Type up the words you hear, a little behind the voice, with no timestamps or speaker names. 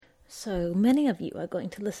So many of you are going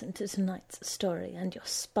to listen to tonight's story and your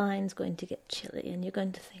spine's going to get chilly and you're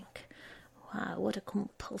going to think, wow, what a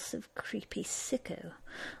compulsive, creepy sicko.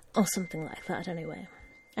 Or something like that anyway.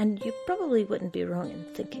 And you probably wouldn't be wrong in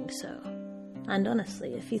thinking so. And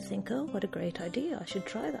honestly, if you think, oh, what a great idea, I should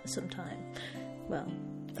try that sometime, well,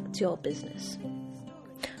 that's your business.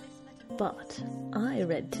 But I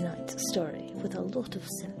read tonight's story with a lot of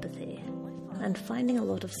sympathy and finding a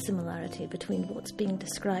lot of similarity between what's being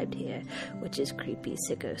described here, which is creepy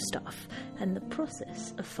sicko stuff, and the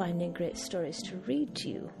process of finding great stories to read to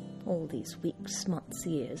you all these weeks, months,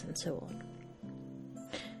 years, and so on.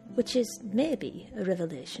 Which is maybe a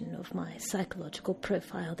revelation of my psychological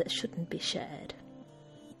profile that shouldn't be shared.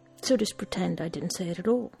 So just pretend I didn't say it at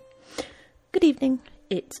all. Good evening,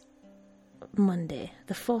 it's Monday,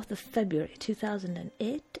 the 4th of February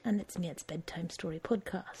 2008, and it's Miet's Bedtime Story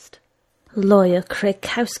Podcast. Lawyer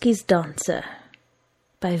Kraykowski's Dancer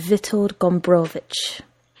by Witold Gombrowicz.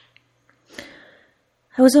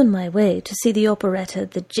 I was on my way to see the operetta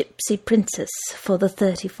The Gypsy Princess for the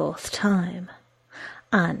 34th time,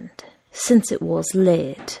 and since it was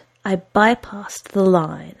late, I bypassed the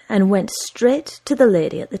line and went straight to the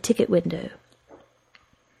lady at the ticket window.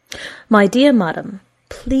 "My dear madam,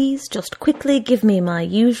 please just quickly give me my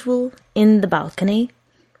usual in the balcony,"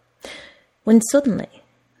 when suddenly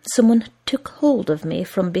someone took hold of me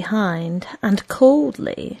from behind and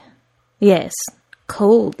coldly, yes,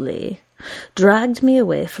 coldly, dragged me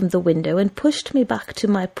away from the window and pushed me back to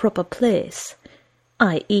my proper place,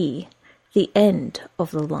 i.e., the end of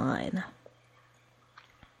the line.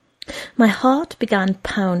 My heart began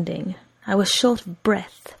pounding. I was short of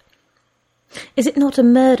breath. Is it not a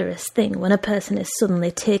murderous thing when a person is suddenly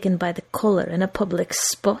taken by the collar in a public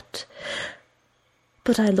spot?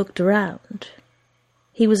 But I looked around.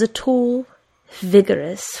 He was a tall,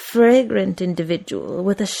 vigorous, fragrant individual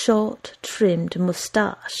with a short, trimmed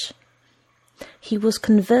moustache. He was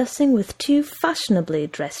conversing with 2 fashionably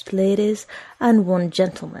dressed ladies and 1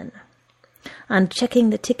 gentleman, and checking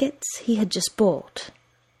the tickets he had just bought.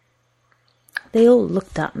 They all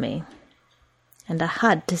looked at me, and I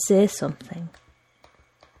had to say something.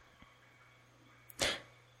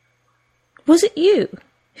 "Was it you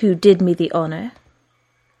who did me the honour?"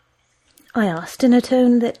 I asked in a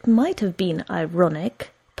tone that might have been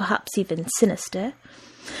ironic, perhaps even sinister,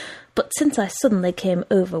 but since I suddenly came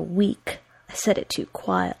over weak, I said it too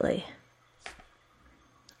quietly.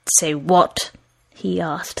 "Say what?" he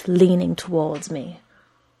asked, leaning towards me.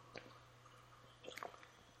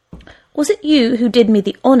 "Was it you who did me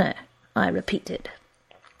the honour?" I repeated,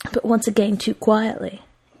 but once again too quietly.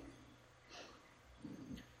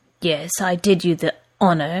 "Yes, I did you the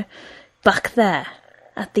honour, back there,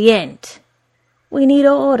 at the end. We need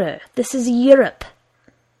order. This is Europe."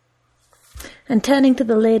 And turning to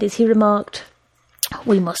the ladies, he remarked,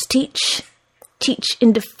 "We must teach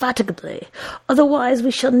indefatigably, otherwise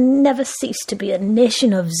we shall never cease to be a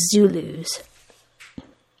nation of Zulus."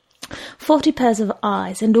 40 pairs of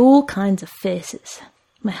eyes and all kinds of faces.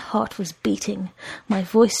 My heart was beating, my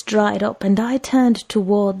voice dried up, and I turned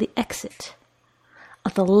toward the exit.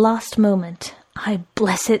 At the last moment, I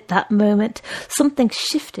bless it, that moment, something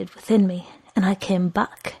shifted within me, and I came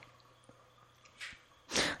back.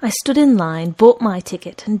 I stood in line, bought my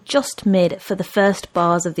ticket, and just made it for the first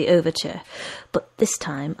bars of the overture, but this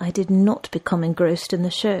time I did not become engrossed in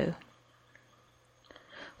the show.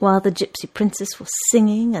 While the Gypsy Princess was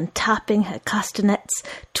singing and tapping her castanets,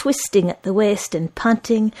 twisting at the waist and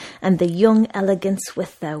panting, and the young elegants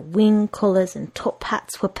with their wing colours and top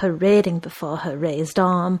hats were parading before her raised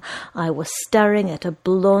arm, I was staring at a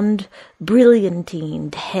blonde,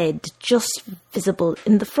 brilliantined head just visible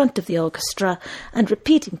in the front of the orchestra and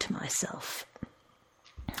repeating to myself,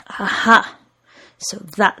 "Aha! So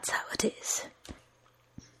that's how it is."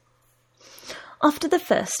 After the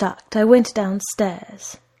first act, I went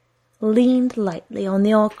downstairs, leaned lightly on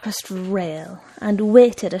the orchestra rail, and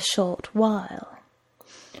waited a short while.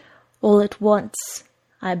 All at once,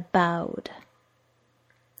 I bowed.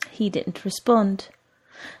 He didn't respond,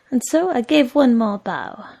 and so I gave 1 more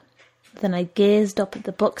bow. Then I gazed up at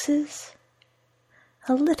the boxes,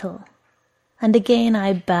 a little, and again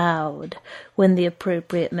I bowed when the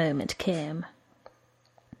appropriate moment came.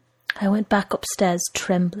 I went back upstairs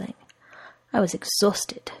trembling. I was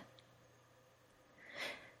exhausted.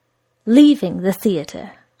 Leaving the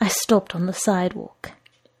theatre, I stopped on the sidewalk.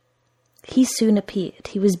 He soon appeared.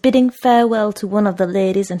 He was bidding farewell to one of the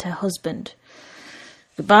ladies and her husband.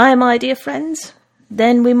 "Goodbye, my dear friends.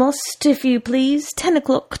 Then we must, if you please, 10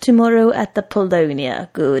 o'clock tomorrow at the Polonia.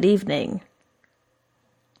 Good evening."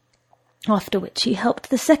 After which he helped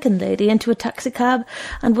the second lady into a taxicab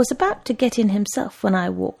and was about to get in himself when I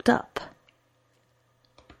walked up.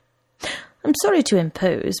 "I'm sorry to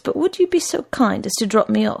impose, but would you be so kind as to drop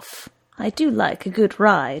me off? I do like a good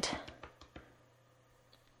ride."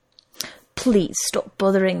 "Please stop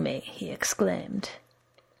bothering me," he exclaimed.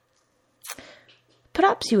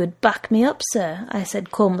 "Perhaps you would back me up, sir," I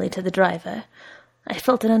said calmly to the driver. I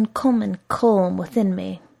felt an uncommon calm within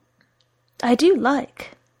me. I do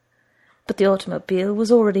like. But the automobile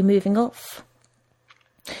was already moving off.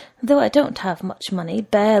 Though I don't have much money,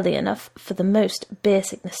 barely enough for the most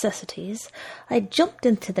basic necessities, I jumped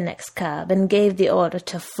into the next cab and gave the order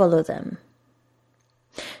to follow them.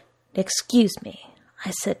 "Excuse me,"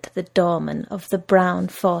 I said to the doorman of the brown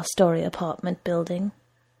four-story apartment building.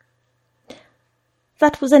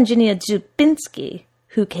 "That was Engineer Zubinski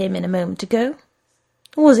who came in a moment ago,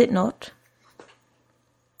 was it not?"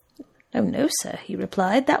 "Oh, no, sir," he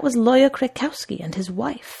replied. "That was Lawyer Kraykowski and his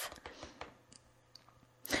wife."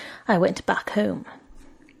 I went back home.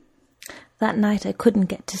 That night I couldn't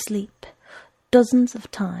get to sleep. Dozens of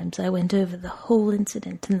times I went over the whole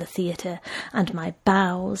incident in the theatre, and my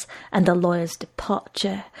bows, and the lawyer's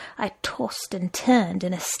departure. I tossed and turned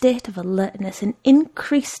in a state of alertness and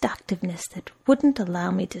increased activeness that wouldn't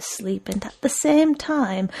allow me to sleep, and at the same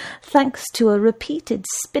time, thanks to a repeated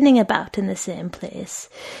spinning about in the same place,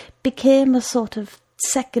 became a sort of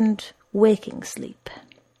second waking sleep.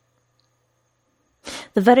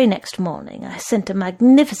 The very next morning I sent a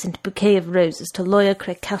magnificent bouquet of roses to Lawyer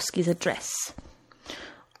Kraykowski's address.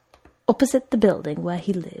 Opposite the building where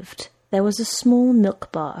he lived, there was a small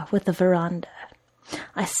milk bar with a veranda.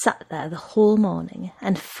 I sat there the whole morning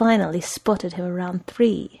and finally spotted him around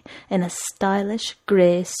 3 in a stylish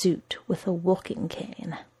grey suit with a walking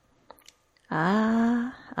cane.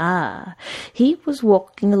 He was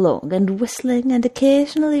walking along and whistling and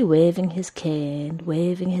occasionally waving his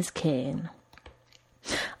cane.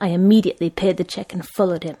 I immediately paid the cheque and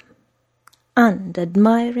followed him, and,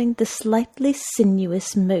 admiring the slightly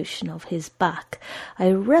sinuous motion of his back, I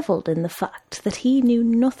revelled in the fact that he knew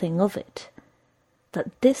nothing of it,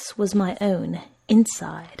 that this was my own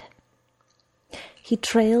inside. He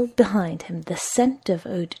trailed behind him the scent of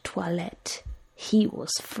eau de toilette. He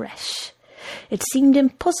was fresh. It seemed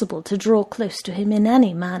impossible to draw close to him in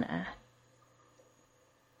any manner.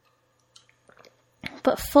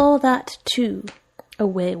 But for that, too, a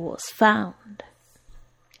way was found.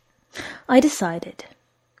 I decided,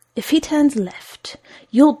 if he turns left,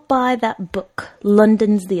 you'll buy that book,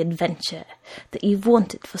 London's the Adventure, that you've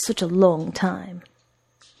wanted for such a long time.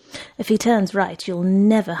 If he turns right, you'll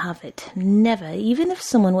never have it, never. Even if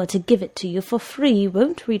someone were to give it to you for free, you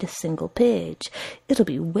won't read a single page. It'll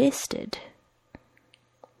be wasted.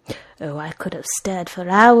 Oh, I could have stared for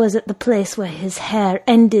hours at the place where his hair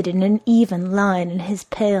ended in an even line and his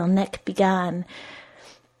pale neck began.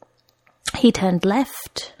 He turned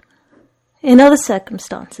left. In other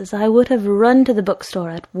circumstances, I would have run to the bookstore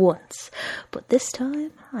at once, but this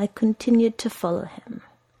time I continued to follow him,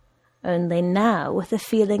 only now with a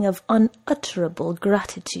feeling of unutterable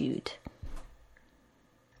gratitude.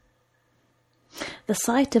 The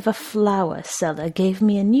sight of a flower cellar gave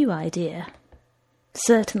me a new idea.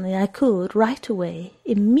 Certainly I could, right away,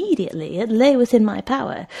 immediately, it lay within my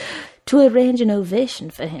power, to arrange an ovation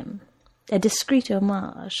for him, a discreet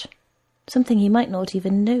homage, something he might not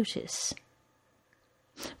even notice.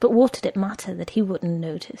 But what did it matter that he wouldn't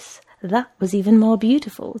notice? That was even more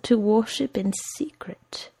beautiful, to worship in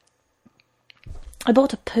secret. I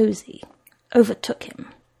bought a posy, overtook him,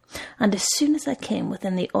 and as soon as I came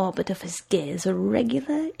within the orbit of his gaze, a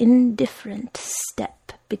regular, indifferent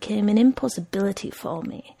step became an impossibility for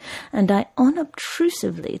me, and I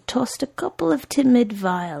unobtrusively tossed a couple of timid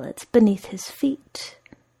violets beneath his feet.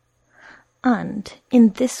 And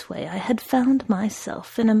in this way I had found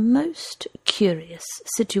myself in a most curious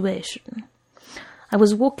situation. I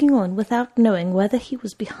was walking on without knowing whether he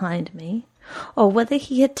was behind me, or whether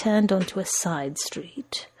he had turned onto a side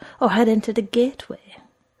street, or had entered a gateway.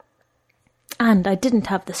 And I didn't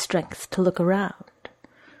have the strength to look around.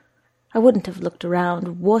 I wouldn't have looked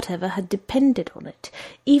around whatever had depended on it,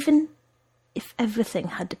 even if everything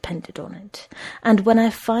had depended on it. And when I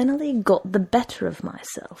finally got the better of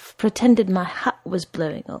myself, pretended my hat was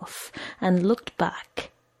blowing off, and looked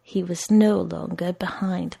back, he was no longer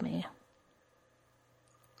behind me.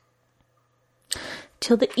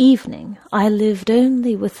 Till the evening I lived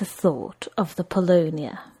only with the thought of the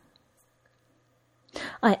Polonia.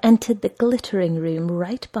 I entered the glittering room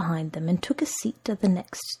right behind them and took a seat at the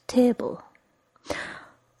next table.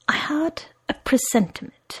 I had a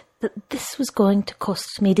presentiment that this was going to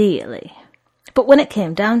cost me dearly. But when it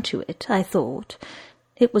came down to it, I thought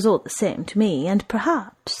it was all the same to me, and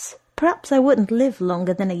perhaps I wouldn't live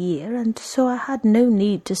longer than a year, and so I had no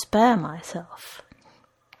need to spare myself.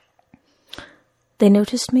 They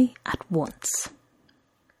noticed me at once.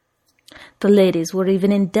 The ladies were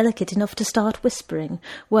even indelicate enough to start whispering,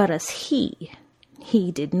 whereas he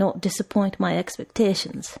did not disappoint my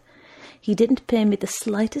expectations. He didn't pay me the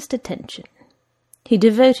slightest attention. He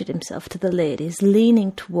devoted himself to the ladies,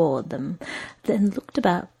 leaning toward them, then looked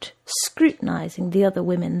about, scrutinizing the other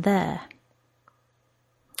women there.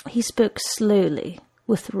 He spoke slowly,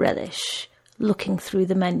 with relish, looking through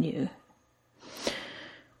the menu.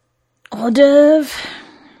 Hors d'oeuvre,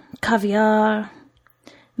 caviar,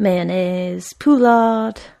 mayonnaise,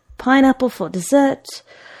 poulard, pineapple for dessert,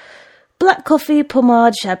 black coffee,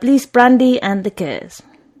 pomade, chablis, brandy, and liqueurs.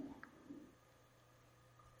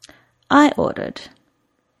 I ordered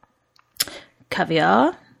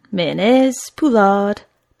caviar, mayonnaise, poulard,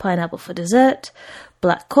 pineapple for dessert,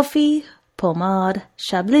 black coffee, pomade,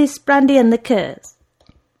 chablis, brandy, and liqueurs.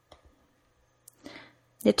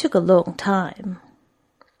 It took a long time.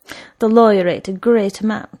 The lawyer ate a great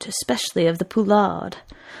amount, especially of the poulard.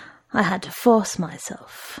 I had to force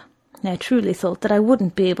myself. I truly thought that I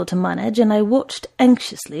wouldn't be able to manage, and I watched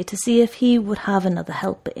anxiously to see if he would have another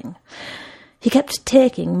helping. He kept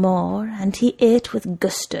taking more, and he ate with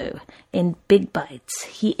gusto, in big bites.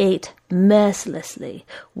 He ate mercilessly,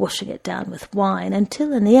 washing it down with wine,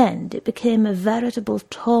 until in the end it became a veritable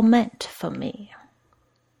torment for me.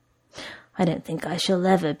 I don't think I shall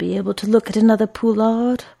ever be able to look at another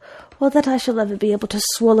poulard, or that I shall ever be able to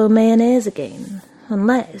swallow mayonnaise again,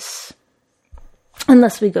 unless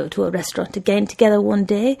we go to a restaurant again together one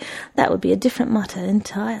day. That would be a different matter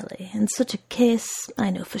entirely. In such a case,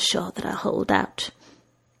 I know for sure that I'll hold out.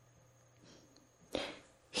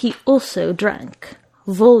 He also drank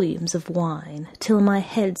volumes of wine till my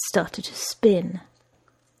head started to spin.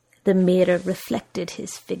 The mirror reflected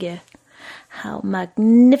his figure. How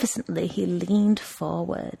magnificently he leaned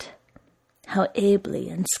forward. How ably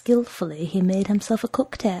and skilfully he made himself a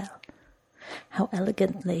cocktail. How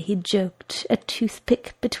elegantly he joked, a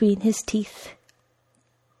toothpick between his teeth.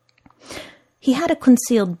 He had a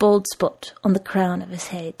concealed bald spot on the crown of his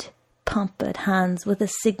head, pampered hands with a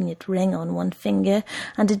signet ring on one finger,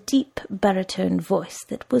 and a deep baritone voice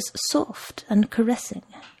that was soft and caressing.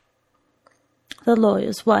 The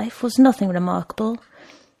lawyer's wife was nothing remarkable.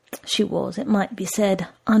 She was, it might be said,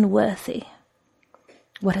 unworthy.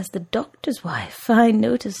 Whereas the doctor's wife, I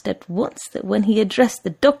noticed at once that when he addressed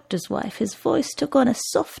the doctor's wife, his voice took on a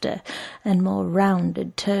softer and more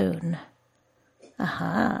rounded tone.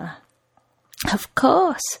 Aha! Of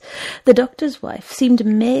course, the doctor's wife seemed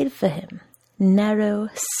made for him. Narrow,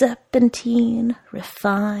 serpentine,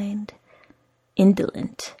 refined,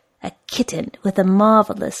 indolent, a kitten with a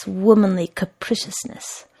marvellous womanly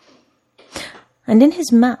capriciousness. And in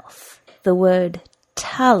his mouth the word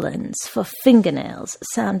talons for fingernails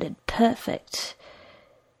sounded perfect.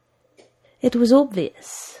 It was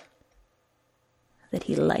obvious that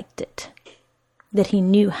he liked it, that he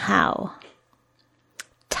knew how.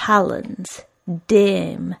 Talons,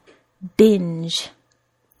 dame, binge,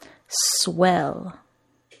 swell,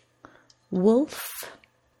 wolf,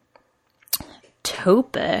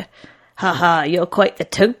 toper. Ha, you're quite the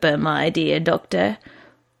toper, my dear doctor.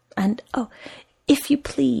 And, if you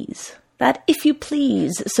please. That if you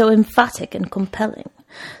please, so emphatic and compelling,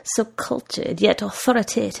 so cultured yet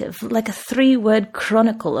authoritative, like a 3-word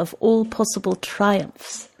chronicle of all possible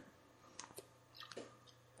triumphs.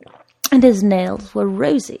 And his nails were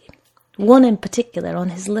rosy, one in particular on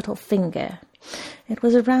his little finger. It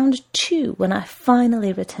was around 2 when I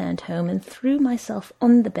finally returned home and threw myself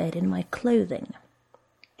on the bed in my clothing.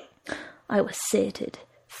 I was sated,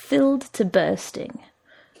 filled to bursting,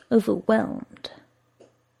 overwhelmed.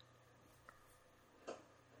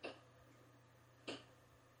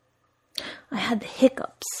 I had the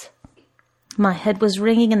hiccups. My head was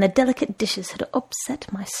ringing and the delicate dishes had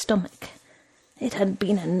upset my stomach. It had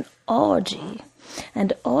been an orgy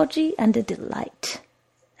and a delight,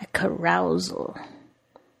 a carousal.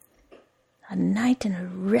 A night in a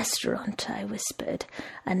restaurant, I whispered,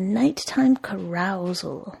 a nighttime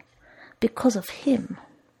carousal, because of him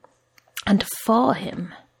and for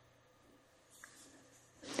him.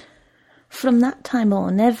 From that time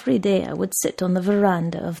on, every day I would sit on the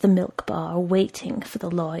veranda of the milk bar waiting for the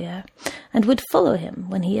lawyer, and would follow him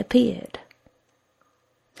when he appeared.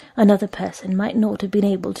 Another person might not have been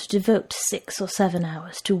able to devote 6 or 7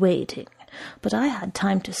 hours to waiting, but I had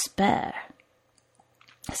time to spare.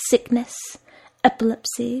 Sickness,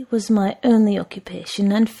 Epilepsy was my only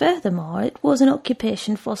occupation, and furthermore it was an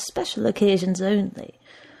occupation for special occasions only,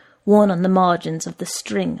 one on the margins of the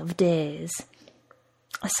string of days.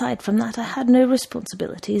 Aside from that, I had no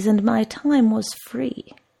responsibilities, and my time was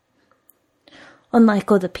free.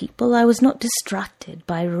 Unlike other people, I was not distracted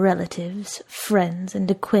by relatives, friends and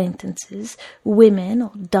acquaintances, women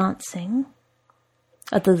or dancing.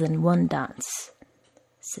 Other than one dance,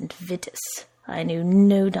 St. Vitus, I knew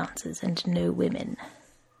no dancers and no women.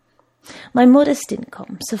 My modest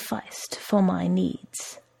income sufficed for my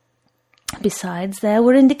needs. Besides, there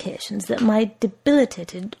were indications that my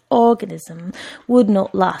debilitated organism would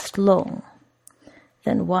not last long.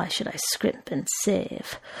 Then why should I scrimp and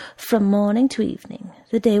save? From morning to evening,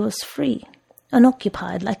 the day was free,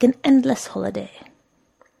 unoccupied like an endless holiday.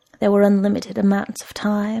 There were unlimited amounts of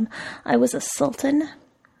time. I was a sultan,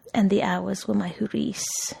 and the hours were my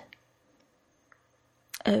houris.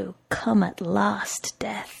 Oh, come at last,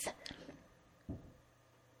 death.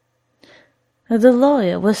 The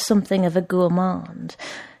lawyer was something of a gourmand,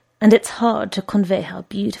 and it's hard to convey how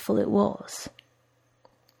beautiful it was.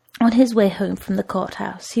 On his way home from the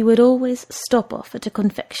courthouse, he would always stop off at a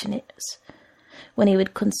confectioner's, when he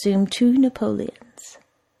would consume 2 Napoleons.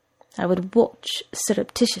 I would watch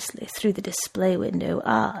surreptitiously through the display window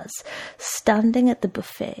as, standing at the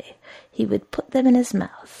buffet, he would put them in his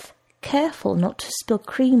mouth, careful not to spill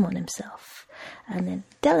cream on himself, and then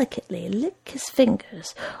delicately lick his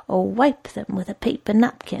fingers or wipe them with a paper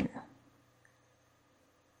napkin.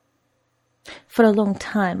 For a long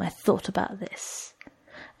time I thought about this,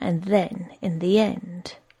 and then, in the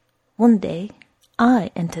end, one day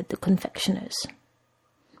I entered the confectioner's.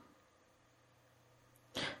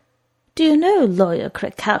 "Do you know Lawyer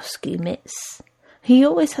Kraykowski, miss? He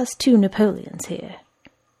always has 2 Napoleons here."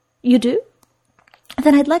 "You do?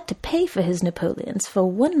 Then I'd like to pay for his Napoleons for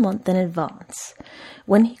 1 month in advance.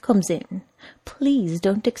 When he comes in, please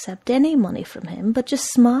don't accept any money from him, but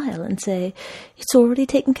just smile and say, 'It's already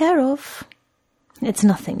taken care of.' It's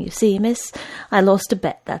nothing, you see, miss. I lost a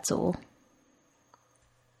bet, that's all."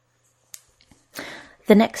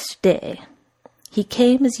 The next day, he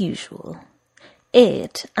came as usual,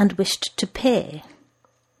 ate and wished to pay.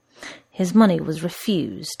 His money was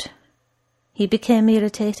refused. He became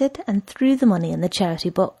irritated and threw the money in the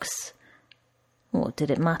charity box. What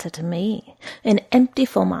did it matter to me? An empty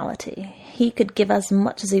formality. He could give as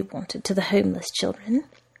much as he wanted to the homeless children.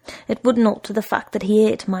 It wouldn't alter the fact that he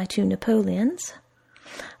ate my 2 Napoleons.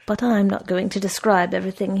 But I'm not going to describe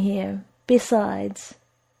everything here. Besides,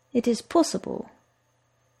 it is possible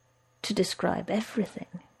to describe everything.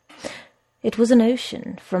 It was an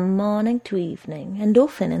ocean from morning to evening, and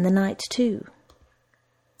often in the night too.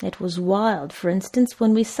 It was wild, for instance,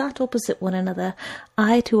 when we sat opposite one another,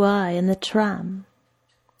 eye to eye in the tram,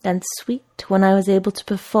 and sweet when I was able to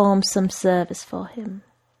perform some service for him,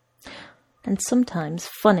 and sometimes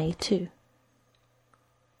funny too.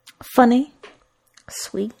 Funny,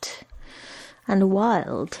 sweet, and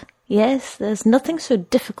wild. Yes, there's nothing so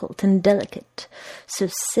difficult and delicate, so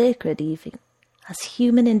sacred even, as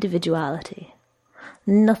human individuality.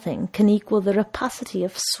 Nothing can equal the rapacity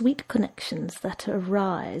of sweet connections that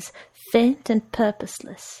arise, faint and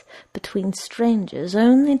purposeless, between strangers,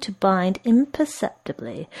 only to bind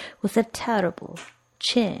imperceptibly with a terrible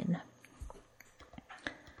chain.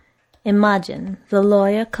 Imagine the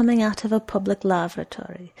lawyer coming out of a public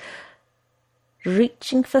lavatory,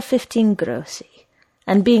 reaching for 15 grossi,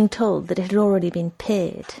 and being told that it had already been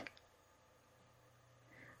paid.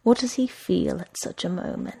 What does he feel at such a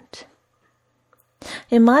moment?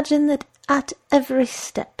 Imagine that at every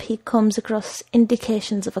step he comes across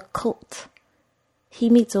indications of a cult. He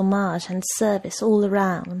meets homage and service all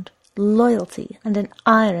around, loyalty and an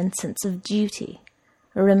iron sense of duty,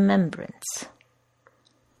 remembrance.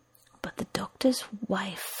 But the doctor's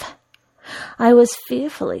wife, I was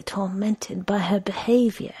fearfully tormented by her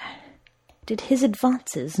behaviour. Did his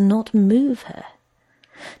advances not move her?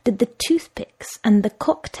 Did the toothpicks and the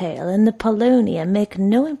cocktail and the Polonia make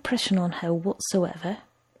no impression on her whatsoever?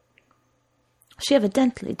 She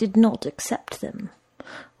evidently did not accept them.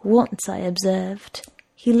 Once, I observed,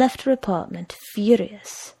 he left her apartment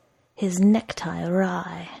furious, his necktie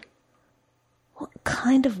awry. What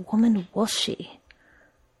kind of woman was she?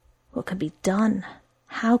 What could be done?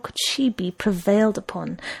 How could she be prevailed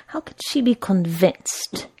upon? How could she be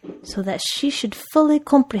convinced, so that she should fully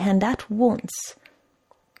comprehend at once,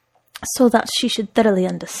 so that she should thoroughly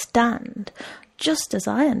understand, just as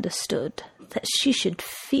I understood, that she should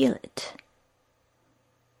feel it?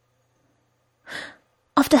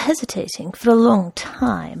 After hesitating for a long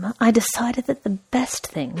time, I decided that the best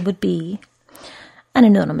thing would be an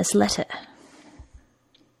anonymous letter.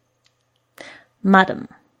 Madam,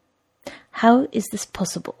 how is this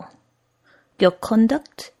possible? Your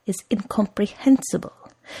conduct is incomprehensible.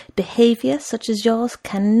 Behaviour such as yours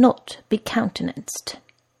cannot be countenanced.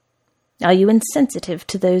 Are you insensitive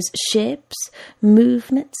to those shapes,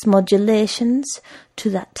 movements, modulations, to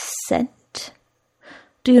that scent?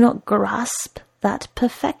 Do you not grasp that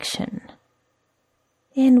perfection?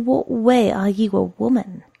 In what way are you a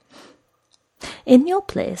woman? In your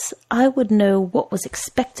place, I would know what was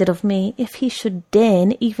expected of me if he should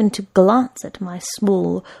deign even to glance at my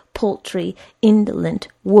small, paltry, indolent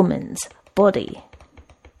woman's body.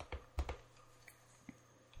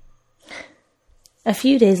 A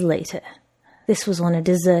few days later, this was on a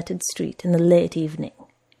deserted street in the late evening,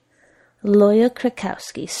 Lawyer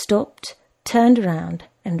Kraykowski stopped, turned around,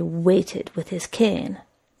 and waited with his cane.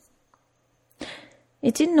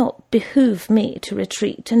 It did not behoove me to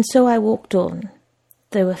retreat, and so I walked on,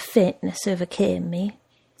 though a faintness overcame me.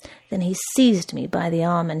 Then he seized me by the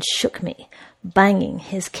arm and shook me, banging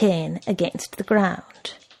his cane against the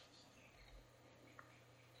ground.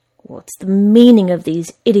 "What's the meaning of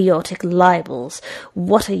these idiotic libels?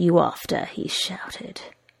 What are you after?" he shouted.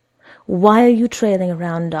 "Why are you trailing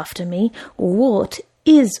around after me? What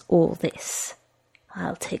is all this?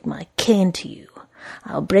 I'll take my cane to you.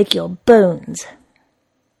 I'll break your bones."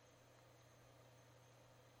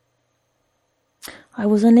 I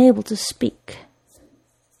was unable to speak.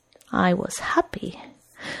 I was happy.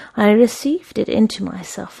 I received it into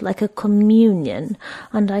myself like a communion,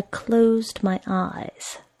 and I closed my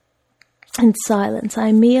eyes. In silence,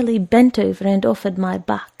 I merely bent over and offered my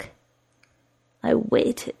back. I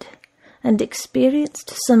waited and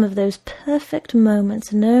experienced some of those perfect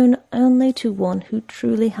moments known only to one who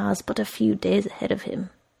truly has but a few days ahead of him.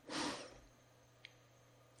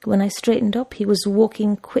 When I straightened up, he was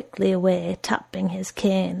walking quickly away, tapping his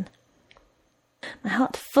cane. My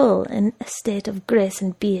heart full in a state of grace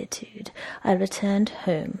and beatitude, I returned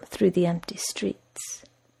home through the empty streets.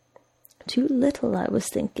 Too little, I was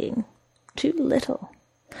thinking. Too little.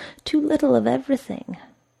 Too little of everything.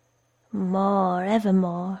 More, ever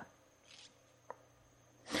more.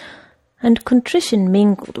 And contrition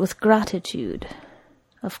mingled with gratitude.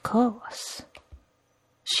 Of course.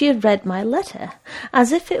 She had read my letter,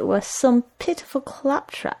 as if it were some pitiful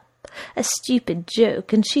claptrap, a stupid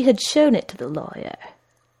joke, and she had shown it to the lawyer.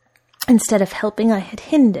 Instead of helping, I had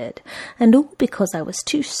hindered, and all because I was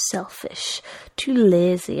too selfish, too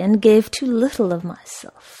lazy, and gave too little of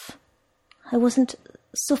myself. I wasn't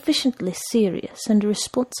sufficiently serious and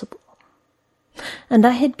responsible, and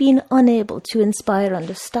I had been unable to inspire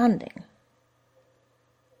understanding.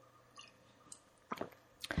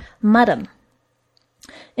 "Madam,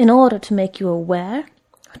 in order to make you aware,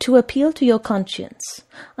 to appeal to your conscience,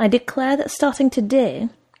 I declare that starting today,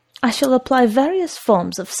 I shall apply various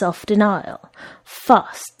forms of self-denial,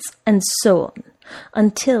 fasts, and so on,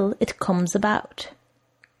 until it comes about.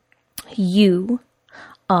 You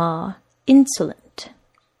are insolent.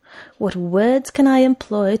 What words can I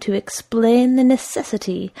employ to explain the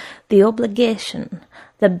necessity, the obligation,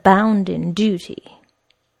 the bounden duty?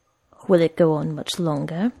 Will it go on much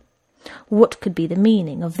longer? What could be the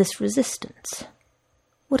meaning of this resistance?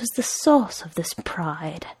 What is the source of this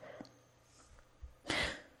pride?"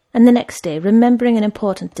 And the next day, remembering an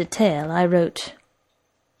important detail, I wrote,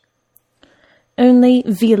 "Only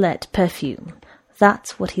violet perfume.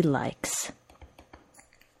 That's what he likes."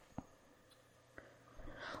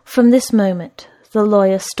 From this moment, the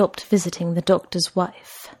lawyer stopped visiting the doctor's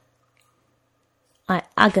wife. I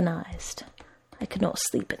agonized. I could not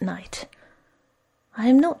sleep at night. I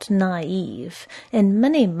am not naive. In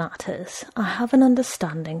many matters, I have an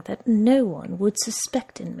understanding that no one would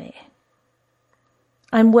suspect in me.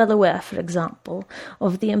 I am well aware, for example,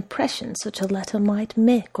 of the impression such a letter might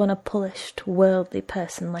make on a polished, worldly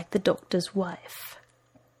person like the doctor's wife.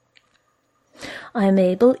 I am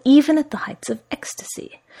able, even at the heights of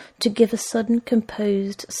ecstasy, to give a sudden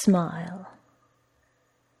composed smile.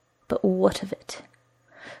 But what of it?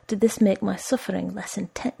 Did this make my suffering less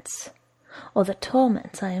intense? Or the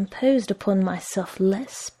torments I imposed upon myself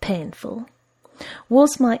less painful?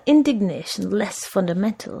 Was my indignation less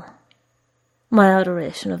fundamental? My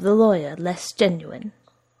adoration of the lawyer less genuine?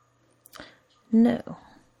 No.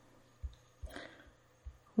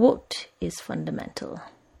 What is fundamental?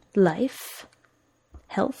 Life?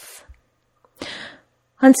 Health?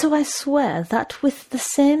 And so I swear that with the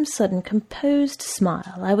same sudden composed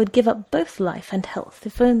smile I would give up both life and health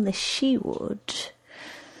if only she would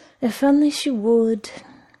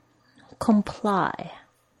comply.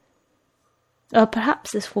 Or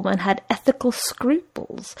perhaps this woman had ethical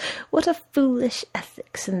scruples. What a foolish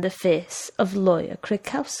ethics in the face of Lawyer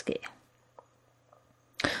Kraykowski.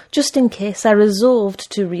 Just in case, I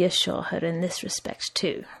resolved to reassure her in this respect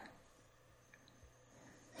too.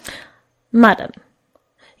 "Madam,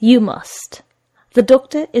 you must. The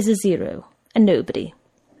doctor is a zero, a nobody."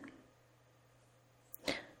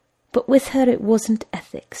 But with her it wasn't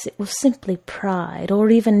ethics, it was simply pride, or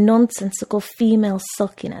even nonsensical female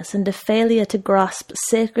sulkiness and a failure to grasp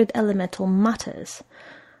sacred elemental matters.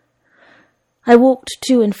 I walked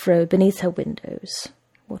to and fro beneath her windows.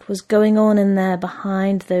 What was going on in there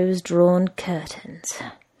behind those drawn curtains?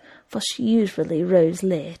 For she usually rose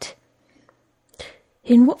late.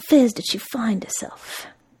 In what fears did she find herself?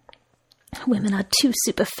 Women are too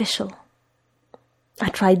superficial. I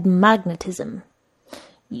tried magnetism.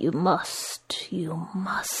 You must,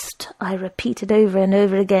 I repeated over and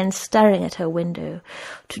over again, staring at her window.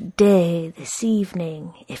 Today, this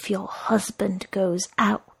evening, if your husband goes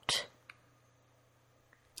out.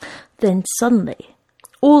 Then suddenly,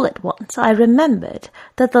 all at once, I remembered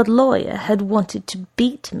that the lawyer had wanted to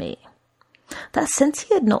beat me, that since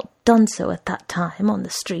he had not done so at that time on the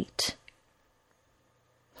street,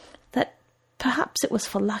 that perhaps it was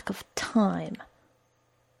for lack of time.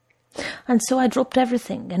 And so I dropped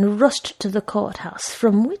everything and rushed to the courthouse,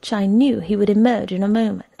 from which I knew he would emerge in a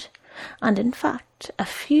moment. And in fact, a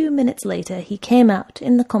few minutes later he came out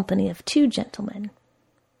in the company of 2 gentlemen,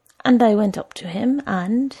 and I went up to him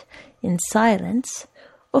and, in silence,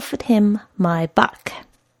 offered him my back.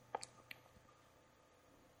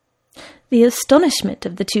 The astonishment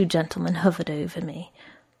of the 2 gentlemen hovered over me,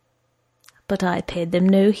 but I paid them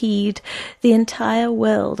no heed. The entire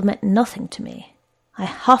world meant nothing to me. I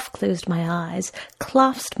half-closed my eyes,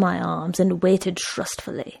 clasped my arms, and waited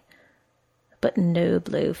trustfully. But no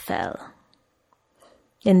blow fell.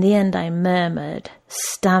 In the end I murmured,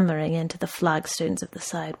 stammering into the flagstones of the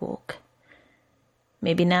sidewalk.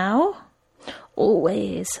 "Maybe now?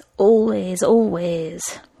 Always, always,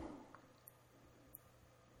 always."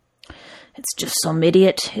 "It's just some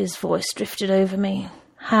idiot," his voice drifted over me.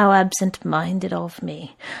 How absent-minded of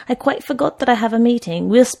me. I quite forgot that I have a meeting.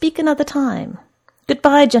 We'll speak another time.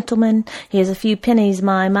 "Goodbye, gentlemen. Here's a few pennies,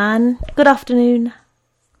 my man. Good afternoon."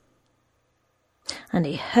 And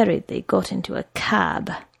he hurriedly got into a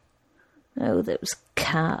cab. Oh, those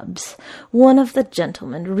cabs. One of the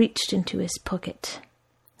gentlemen reached into his pocket.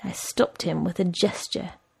 I stopped him with a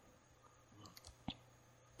gesture.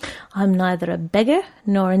 "I'm neither a beggar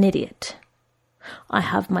nor an idiot. I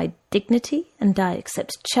have my dignity, and I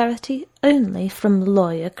accept charity only from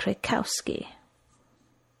lawyer Kraykowski."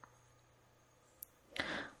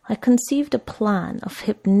 I conceived a plan of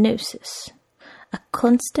hypnosis, a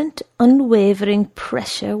constant, unwavering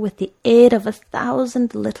pressure with the aid of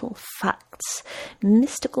 1,000 little facts,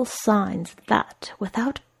 mystical signs that,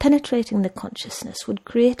 without penetrating the consciousness, would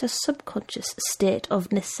create a subconscious state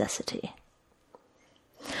of necessity.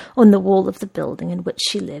 On the wall of the building in which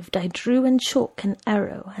she lived, I drew in chalk an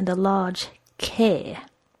arrow and a large K.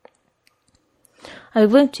 I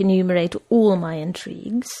won't enumerate all my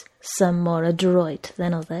intrigues, some more adroit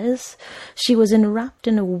than others. She was enwrapped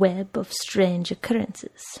in a web of strange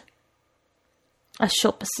occurrences. A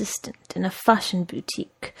shop assistant in a fashion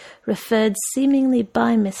boutique referred seemingly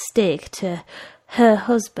by mistake to her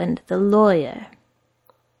husband, the lawyer.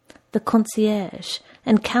 The concierge,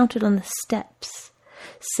 encountered on the steps,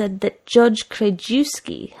 said that Judge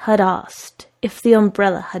Kraykowski had asked if the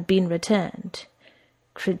umbrella had been returned.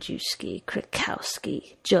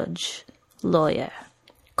 Kraykowski, judge, lawyer.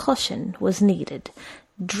 Caution was needed.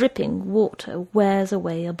 Dripping water wears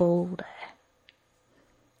away a boulder.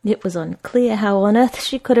 It was unclear how on earth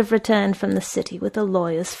she could have returned from the city with a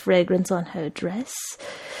lawyer's fragrance on her dress,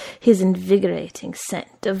 his invigorating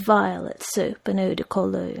scent of violet soap and eau de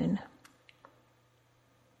cologne.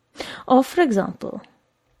 Or, for example,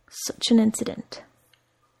 such an incident.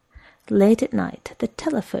 Late at night, the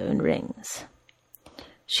telephone rings.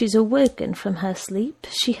 She's awoken from her sleep.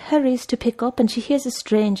 She hurries to pick up, and she hears a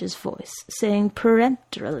stranger's voice saying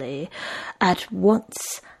peremptorily, "At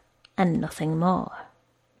once," and nothing more.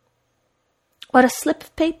 Or a slip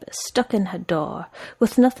of paper stuck in her door,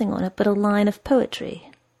 with nothing on it but a line of poetry.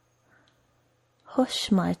 "Hush,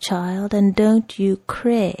 my child, and don't you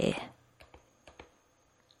cray."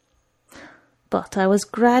 But I was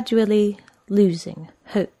gradually losing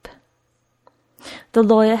hope. The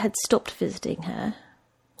lawyer had stopped visiting her.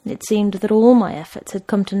 It seemed that all my efforts had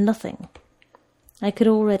come to nothing. I could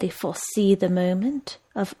already foresee the moment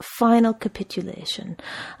of final capitulation,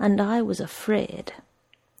 and I was afraid.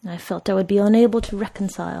 I felt I would be unable to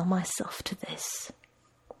reconcile myself to this.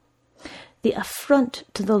 The affront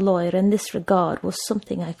to the lawyer in this regard was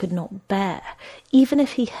something I could not bear, even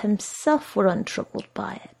if he himself were untroubled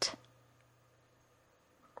by it.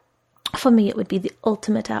 For me, it would be the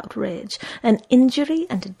ultimate outrage, an injury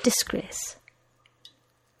and a disgrace.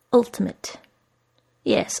 Ultimate.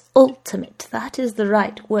 Yes, ultimate. That is the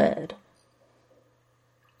right word.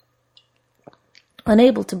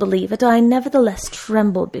 Unable to believe it, I nevertheless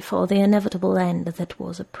trembled before the inevitable end that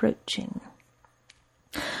was approaching.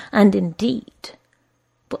 And indeed,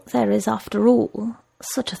 but there is, after all,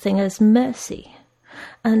 such a thing as mercy.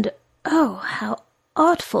 And oh, how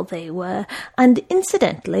artful they were, and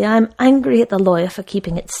incidentally I am angry at the lawyer for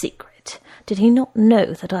keeping it secret. Did he not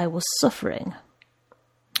know that I was suffering?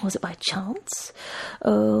 Was it by chance?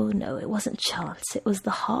 Oh, no, it wasn't chance, it was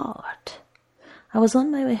the heart. I was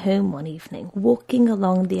on my way home one evening, walking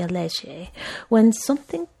along the Allégée, when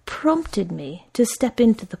something prompted me to step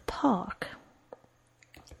into the park.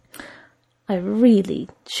 I really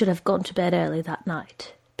should have gone to bed early that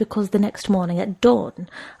night, because the next morning at dawn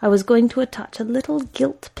I was going to attach a little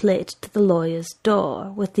gilt plate to the lawyer's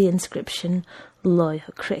door with the inscription, Lawyer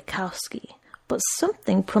Kraykowski, but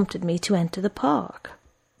something prompted me to enter the park.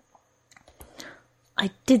 I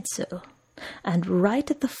did so, and right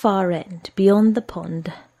at the far end, beyond the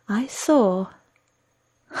pond, I saw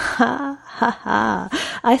her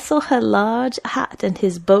large hat and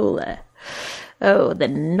his bowler. Oh, the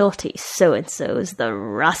naughty so-and-sos, the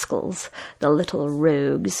rascals, the little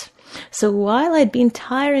rogues. So while I'd been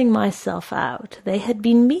tiring myself out, they had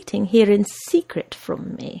been meeting here in secret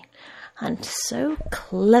from me. And so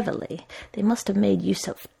cleverly they must have made use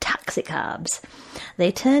of taxicabs.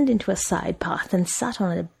 They turned into a side path and sat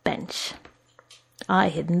on a bench. I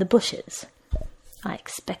hid in the bushes. I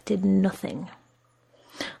expected nothing.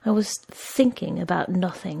 I was thinking about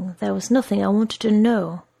nothing. There was nothing I wanted to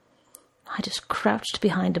know. I just crouched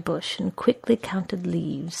behind a bush and quickly counted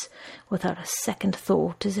leaves, without a second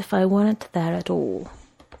thought, as if I weren't there at all.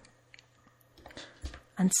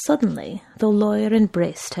 And suddenly the lawyer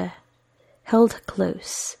embraced her, held her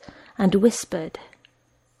close, and whispered,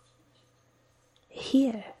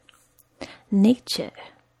 "Hear, nature,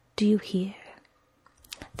 do you hear?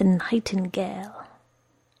 The nightingale.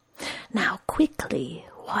 Now quickly,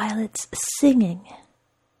 while it's singing,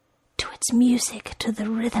 to its music, to the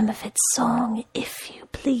rhythm of its song, if you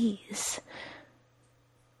please."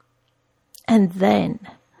 And then,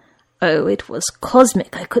 oh, it was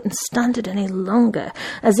cosmic. I couldn't stand it any longer,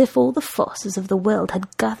 as if all the forces of the world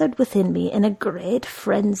had gathered within me in a great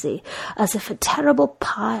frenzy, as if a terrible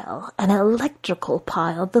pile, an electrical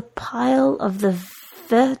pile, the pile of the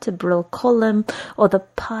vertebral column or the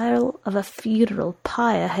pile of a funeral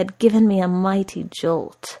pyre had given me a mighty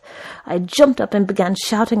jolt. I jumped up and began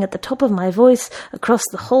shouting at the top of my voice across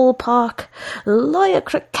the whole park, "Lawyer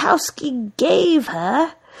Kraykowski gave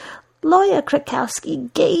her! Lawyer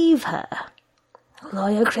Kraykowski gave her!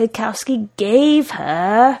 Lawyer Kraykowski gave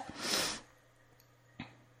her!"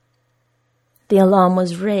 The alarm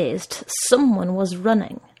was raised. Someone was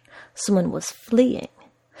running. Someone was fleeing.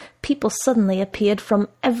 People suddenly appeared from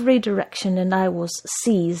every direction, and I was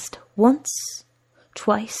seized. Once,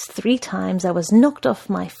 twice, 3 times I was knocked off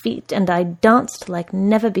my feet, and I danced like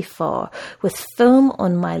never before, with foam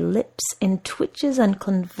on my lips, in twitches and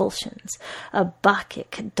convulsions, a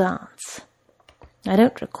Bacchic dance. I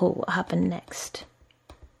don't recall what happened next.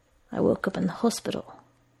 I woke up in the hospital.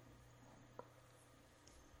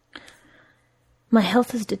 My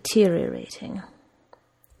health is deteriorating.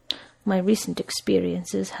 My recent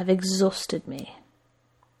experiences have exhausted me.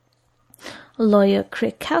 Lawyer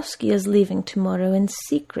Kraykowski is leaving tomorrow in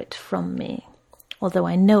secret from me, although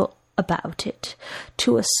I know about it,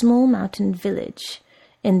 to a small mountain village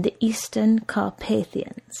in the eastern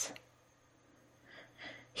Carpathians.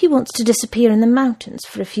 He wants to disappear in the mountains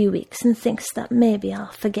for a few weeks and thinks that maybe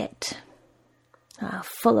I'll forget. I'll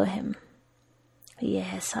follow him.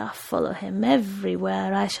 Yes, I'll follow him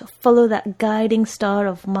everywhere. I shall follow that guiding star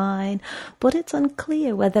of mine, but it's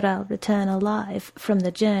unclear whether I'll return alive from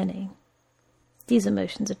the journey. These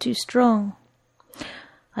emotions are too strong.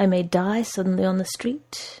 I may die suddenly on the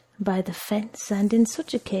street, by the fence, and in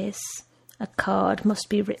such a case, a card must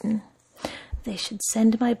be written. They should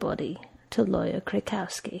send my body to Lawyer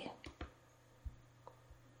Kraykowski.